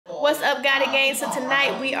What's up, Gotit Gang? So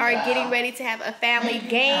tonight we are getting ready to have a family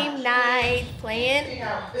game night playing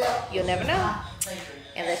You'll Never Know.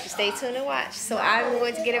 And let you stay tuned and watch. So I'm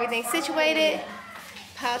going to get everything situated.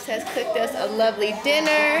 Pops has cooked us a lovely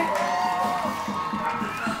dinner.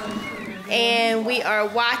 And we are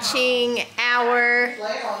watching our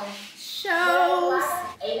shows.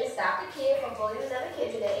 Aiden stopped a kid from bullying another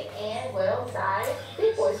kid today, and Will decided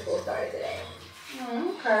big boy school started today.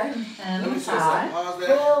 Okay. And Let me say something. Pause that.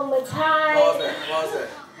 Will, Mathai. Pause that. Pause that.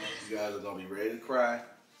 You guys are going to be ready to cry.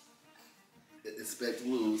 Expect to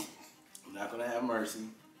lose. I'm not going to have mercy.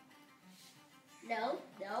 No.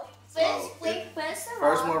 So,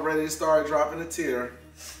 first one ready to start dropping a tear.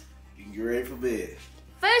 You can get ready for bed.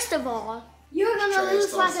 First of all, you're gonna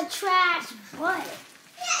lose like a trash butt.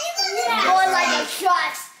 Yeah. Or like a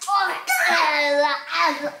trash. I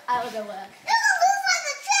don't know what.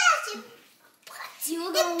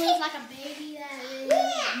 You're gonna lose like a baby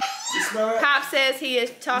You smell it? Pop says he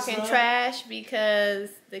is talking trash because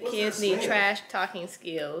the kids need trash talking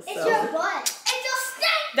skills. It's So your butt. It's your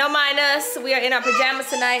stink. don't mind us. We are in our pajamas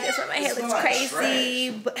tonight. That's why my hair looks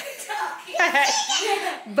crazy. But,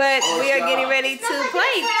 but we are getting ready to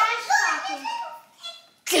play.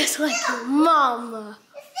 Just like your mama.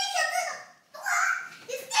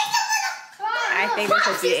 I think there's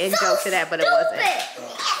supposed to be an in joke to that, but it wasn't.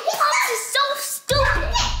 Pops is so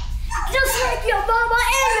stupid. Just like your mama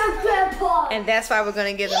and your grandpa. And that's why we're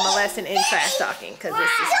going to give them a lesson in trash talking, because this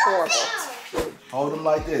is horrible. Hold them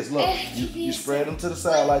like this. Look, you spread them to the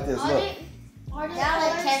side like this. Look.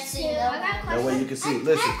 That way you can see.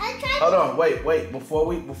 Listen. Hold on. Wait. Before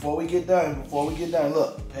we get done,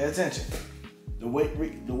 look. Pay attention. The way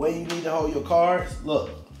you need to hold your cards. Look.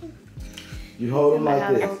 You hold them like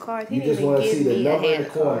this. You just want to see the number in the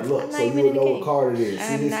corner. Look, so you will know what card it is.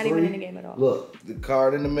 See this not even in the game at all. Look, the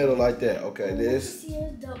card in the middle like that. Okay, this.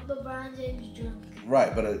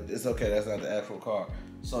 Right, but it's okay. That's not the actual card.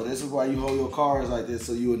 So this is why you hold your cards like this,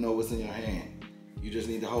 so you will know what's in your hand. You just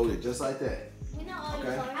need to hold it just like that.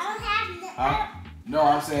 Okay. I No,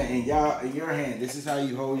 I'm saying in your hand. This is how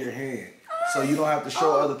you hold your hand. So you don't have to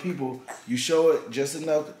show other people. You show it just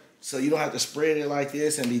enough. So you don't have to spread it like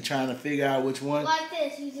this and be trying to figure out which one. like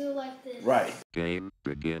this. You do like this. Right. Game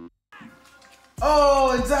begin.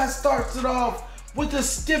 Oh, and that starts it off with the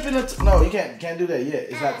skipping it. No, you can't do that yet.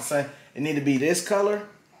 It's not the same. It need to be this color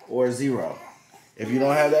or a 0. If you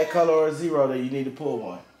don't have that color or a 0, then you need to pull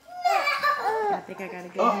one. I think I got to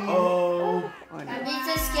go. Uh-oh. I need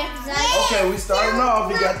to skip that. Okay, we starting off.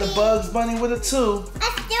 We got the Bugs Bunny with a 2.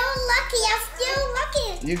 I'm still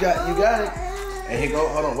lucky. You got it. And here go,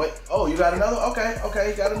 hold on, wait. Oh, you got another? Okay,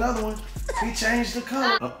 you got another one. He changed the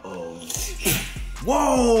color. Uh-oh.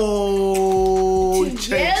 Whoa! He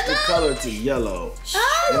changed the color to yellow. I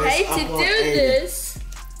hate to do this.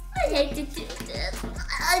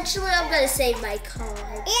 Actually, I'm gonna save my card.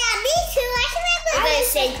 Yeah, me too. I'm gonna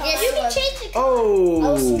save this. You can change the color.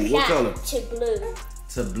 Oh, what color? To blue.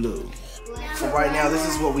 To blue. So right now, this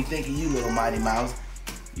is what we think of you, little Mighty Mouse.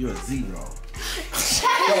 You're a 0.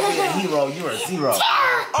 Don't be a hero, you're a 0.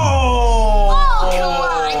 Oh! Come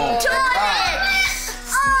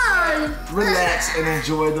on, Relax and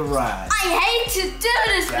enjoy the ride. I hate to do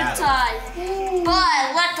this sometimes,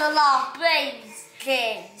 but let the law plays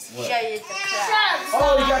games. Show you the class.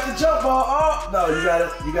 Oh, you got the jump ball. Oh, no, you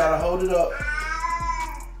gotta hold it up.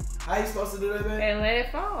 How you supposed to do that, man? And let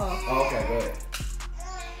it fall. Oh, okay, go ahead.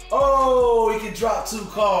 Oh, you can drop 2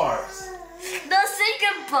 cards. No, say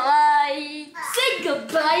goodbye. Say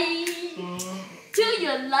goodbye to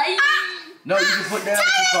your life. No, you can put down 2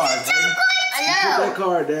 cards. Baby. I Put know. that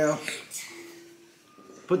card down.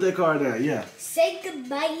 Put that card down, yeah. Say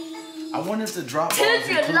goodbye. I wanted to drop balls your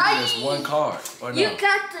including life. this 1 card. Or no? You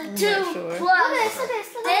got the 2 sure. plus. Then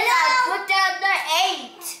I put down the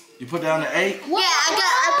 8. You put down the 8? Yeah, I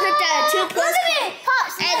put down 2 plus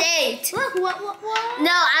and 8. Look, what?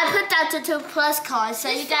 No, I put down the 2 plus cards, so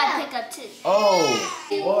you gotta pick up 2. Oh.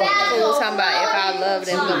 We were talking about if I love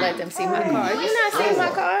them, but let them see my card. You not seeing my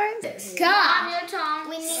cards? God,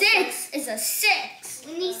 6 is a 6.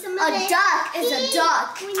 We need some A duck is a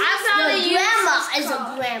duck. Your grandma is a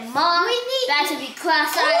grandma. That should be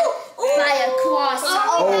classified by a cross.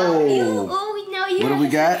 Oh. What do we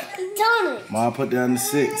got? Tony. Mom put down the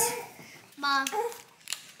 6. Mom,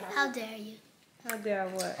 how dare you? How dare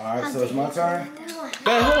what? All right, so it's my turn. Hey,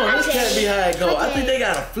 hold on. This can't be how it go. I think they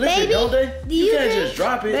gotta flip it, don't they? You can't just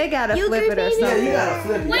drop it. They gotta flip it or Yeah, something. you gotta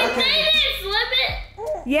flip it. Wait, Y'all they can't- didn't flip it.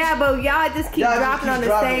 Yeah, but y'all just keep Y'all just dropping keep on the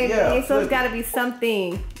dropping, same yeah, thing, so flip it's gotta be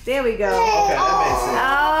something. There we go. Okay, that makes sense.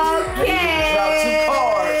 Okay. Drop 2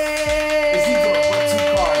 cards. Is he gonna put 2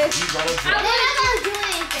 cards? He's gonna drop. I'm not gonna do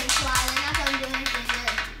anything.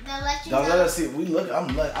 Don't let us see. We look. I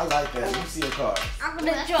like that. Let me see your card. I'm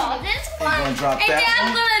gonna draw this one. You gonna drop and that then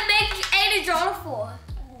I'm one? gonna make Aiden draw the 4.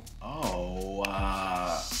 Oh,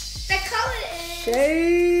 The color is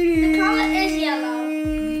Shady. the color is yellow.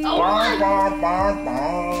 Oh my.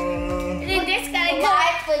 And then this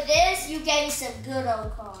guy for this, you gave me some good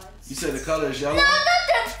old cards. You said the color is yellow? No, not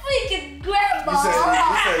the freaking grandma.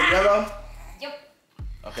 You said yellow? Yep.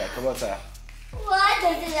 Okay, come on, Ty. Why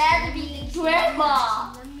does it have to be the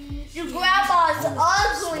grandma? The grandma's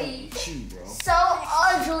ugly. Chew, bro. So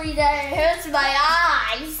ugly that it hurts my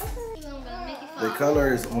eyes. The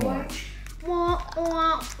color is orange.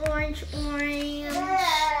 Orange.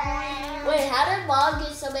 Wait, how did Mom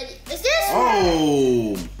get so many? Is this?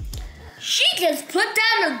 Oh! She just put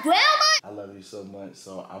down the grandma? I love you so much,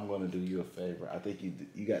 so I'm gonna do you a favor. I think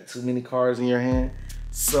you got too many cards in your hand.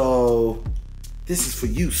 So, this is for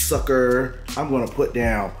you, sucker. I'm gonna put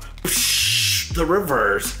down the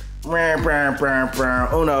reverse. Oh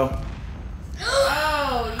no.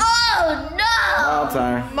 Oh no! All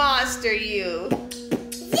time. Monster, you. Yeah,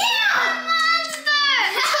 monster! I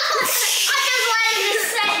just wanted to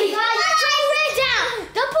say. Put red down.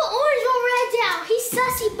 Don't put orange or red down. He's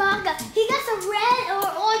sussy banga. He got some red or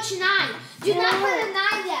orange 9. Do not put a 9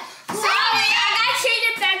 down. Sorry, I gotta change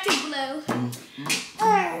it back to blue.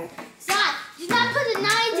 Zai, do not put a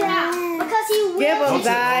 9 down because he will. Give him, Don't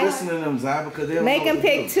Zai. listen to them, Zai, because they don't Make know him what to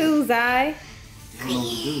pick do. 2, Zai. They don't know what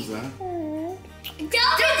to do, Zai. Don't put it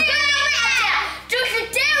down. Just a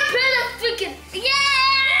damn bit of freaking. Yeah!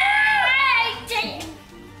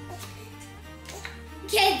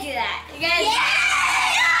 Can't do that.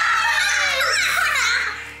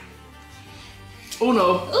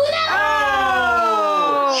 Uno. Uno!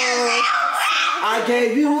 I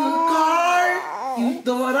gave you a card you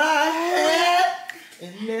thought I had,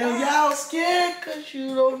 and now y'all scared because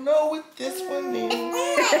you don't know what this one is. It's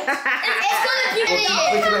gonna be Well,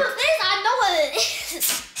 this. I know what it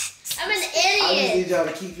is. I'm an I just idiot. need y'all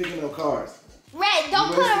to keep picking up cards. Red. Don't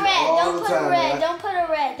You put a wasting red. all Don't the put a time, red. man. Don't put a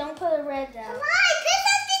red. Don't put a red down.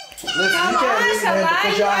 Listen, you can't listen to him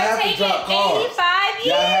because y'all have to drop cards. 85 years.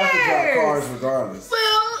 Y'all have to drop cards regardless.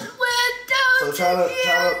 So try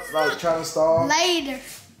to stall. Later.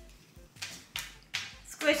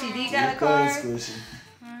 Squishy, do you got a Go ahead, card? Squishy.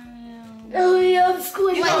 Oh, yeah, I'm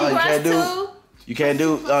squishy. You you want can't plus do- 2? You can't do.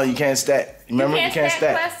 You can't stack. Remember, you can't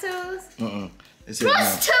stack. plus 2s? It's it now.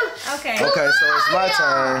 Plus 2. Okay. Okay, so it's my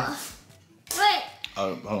turn. Wait.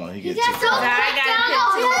 Oh, hold on. He gets You 2 got cards. Zai gotta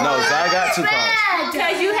pick 2. No, Zai got 2 cards.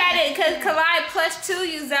 Because you had it, because Kalai plus 2,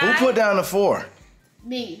 you Zai. Who put down the 4?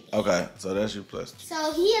 Me. Okay, so that's your plus 2.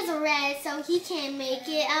 So he is a red, so he can't make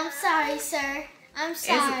it. I'm sorry, sir. I'm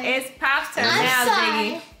sorry. It's Pop's turn I'm now, sorry.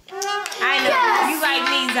 Ziggy. I know. You like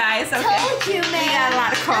me, Zai. It's okay. Told you, man. We got a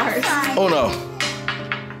lot of cards. Oh no.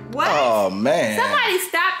 What? Oh man. Somebody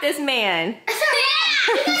stop this man. He's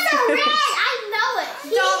a red. I know it.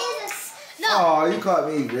 He is a... No. Oh, you caught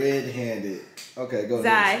me red-handed. Okay, go Zai,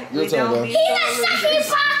 ahead. Your we turn, don't bro. be He's a sucky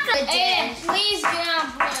baka. And please get on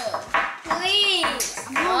blue. Please.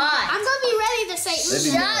 I'm going to be ready to say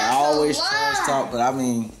They be mad. I always trash talk, but I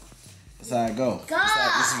mean, that's how I go.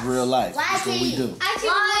 This is real life. That's what we do.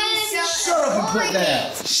 Shut up and put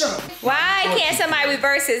down. Shut up. Why can't somebody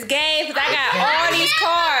reverse his game? Because I got all these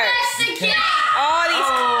cards. All these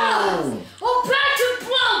cards. Oh, back to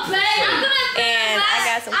blue, babe. I'm going to And I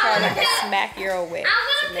got some cards I can smack your with. I'm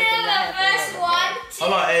going to pick the first one.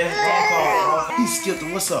 Hold on, Aiden. Wrong card. He skipped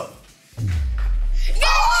him. What's up?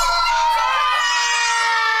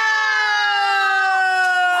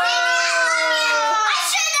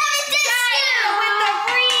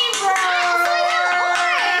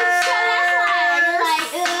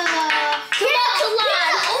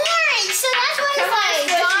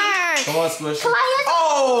 Come on, Squish.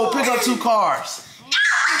 Oh, pick up 2 cards.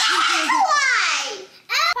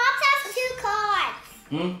 Pops has 2 cards.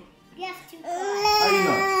 He has 2 cards. How you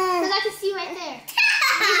know? Because I can see right there.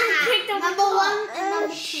 Number 1 and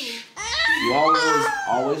number 2. You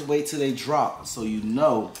always wait till they drop so you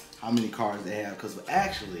know how many cards they have. Because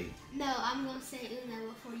actually, No, I'm going to say Uno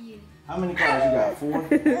before you. how many cards you got? 4?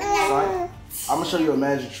 Sorry. I'm going to show you a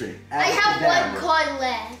magic trick. I have 1 card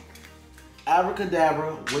left.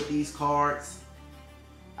 Abracadabra with these cards.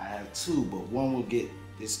 I have 2, but 1 will get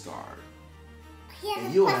discarded.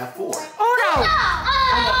 And you'll have 4. Oh no! Oh!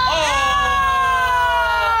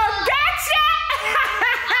 Gotcha!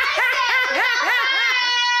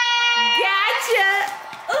 Gotcha!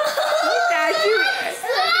 Look at you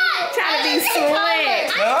trying to be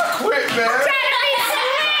slick. I'll quit, man.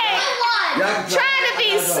 Trying to be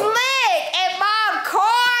slick, and Mom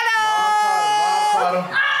caught him. Mom caught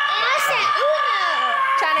him.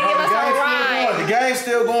 Trying to give us a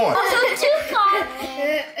still going. So 2 cards.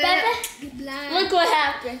 Baby, look what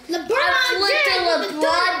happened. I flipped to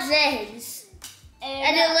LeBron James.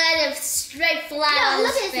 And then let him straight fly on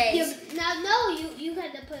his face. Now, no, you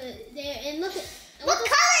had to put it there and look at. What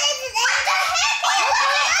color is it?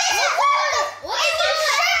 What is your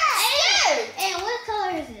shirt? And what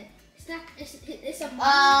color is it? It's not. It's a.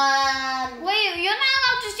 Wait, you're not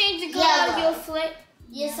allowed to change the color of your flip.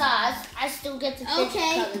 Yes, I still get to change the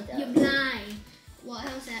color though. You're blind. What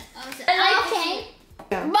else that? Okay.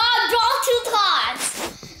 Mom, draw 2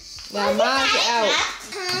 cards. Now mine's out.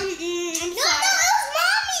 No, it was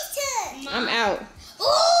Mommy's turn. I'm out. Oh,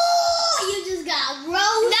 you just got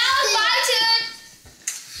roasted. Now it's my turn.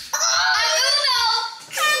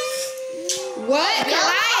 What?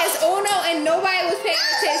 Kalai is Uno and nobody was paying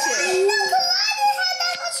attention. No, Kalai didn't have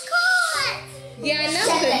that much cards. Yeah, I know.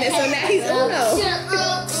 So now he's Uno.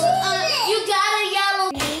 You got a yellow.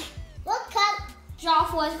 What color? Draw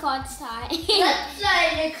 4 cards, Ty. Let's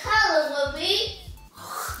say the color will be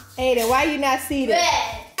Aiden, why you not seated? red.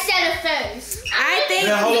 I said it first. I think.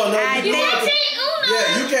 Now, hold on, no, I you think. Say Uno.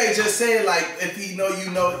 Yeah, you can't just say it like if he know,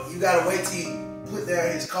 you gotta wait till he put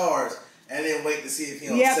down his cards and then wait to see if he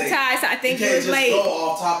don't Yep, say. Ty, so I think you you can't was just late. go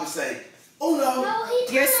off top and say, oh no.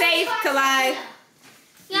 You're safe, Kalai.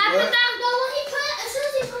 Yeah, I put down. No, when he put, as soon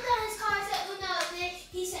as he put down his cards at Uno, then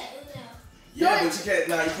he said Uno. Yeah, but you can't.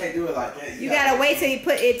 No, you can't do it like that. You gotta wait till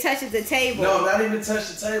it touches the table. No, not even touch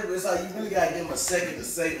the table. It's like you really gotta give them a second to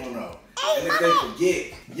say oh no. And if they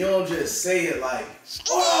forget, you don't just say it like,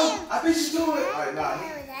 oh, I bet you do it. Like, nah,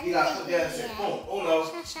 you gotta put that and say, boom, oh no,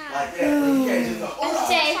 like that. But you can't just go, oh no.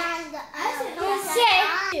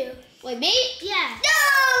 Say. Wait, me? Yeah. No,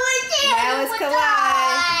 we can't. That was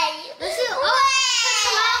Kalai. Let's do. Oh,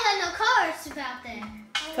 Kalai had no cards about that.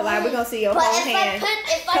 Kalai, we're gonna see your whole hand.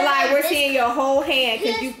 Kalai, we're seeing your whole hand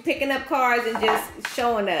because you picking up cards and just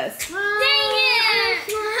showing us. Dang it!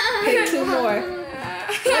 Pick 2 more.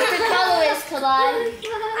 What the color is, Kalai?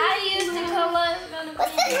 I used the color.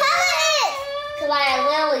 What's the color? Kalai, I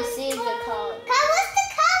literally see the color. Kai, what's the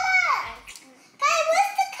color? Kai,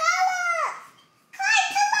 what's the color? Kai,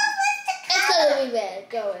 come on, what's the color? It's gonna be red.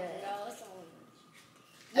 Go ahead. No, it's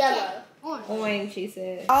yellow. Orange, she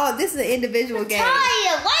said. Oh, this is an individual game.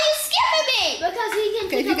 Taya, why are you skipping me? Because he can.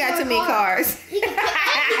 Because you got too many cards.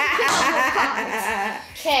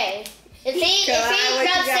 Okay. If he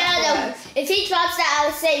drops that, I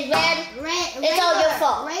would say red. It's all your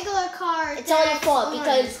fault. Regular cards. It's all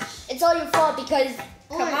your fault because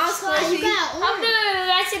Come on, You Squishy. got I'm orange.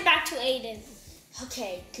 gonna pass it back to Aiden.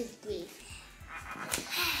 Okay, good grief.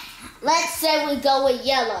 Let's say we go with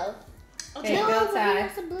yellow. Okay, go Ty.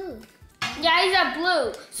 Yeah, he's a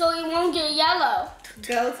blue, so he won't get yellow.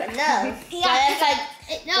 Go Ty. No.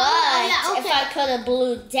 But if I put a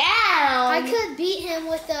blue down. I could beat him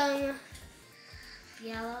with yellow.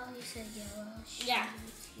 You said yellow. Yeah.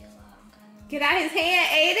 Get out his hand,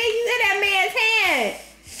 Aiden. You in that man's hand.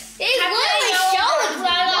 He's literally showing me.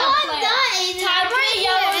 No, I'm not, Aiden. I'm right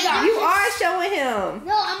here. You are showing him.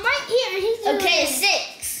 No, I'm right here. And he's doing Okay, it.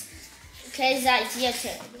 6. Okay, Zach, it's your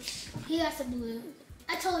turn. He got some blue.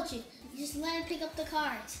 I told you. Just let him pick up the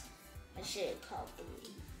cards. I should have called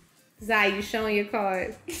blue. Zai, you showing your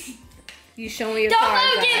cards. You showing your Don't cards.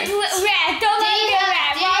 let him get Zai. red. Don't let him get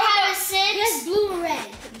red. Do you have a 6? Just blue and red.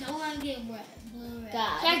 Don't let him get red. Blue and red.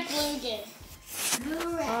 God. That's blue again. Blue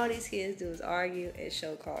and red. All these kids do is argue and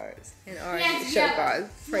show cards. And argue Yes, and show yeah. cards.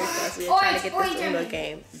 Pray for us. We're trying to get Orange, this Uno orange.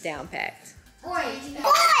 game down packed. Orange. I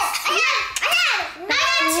got 2.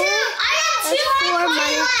 That's 4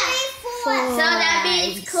 minus 4. So that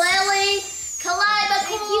means clearly, Kalai,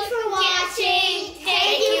 Thank you for watching.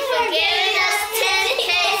 Thank you for getting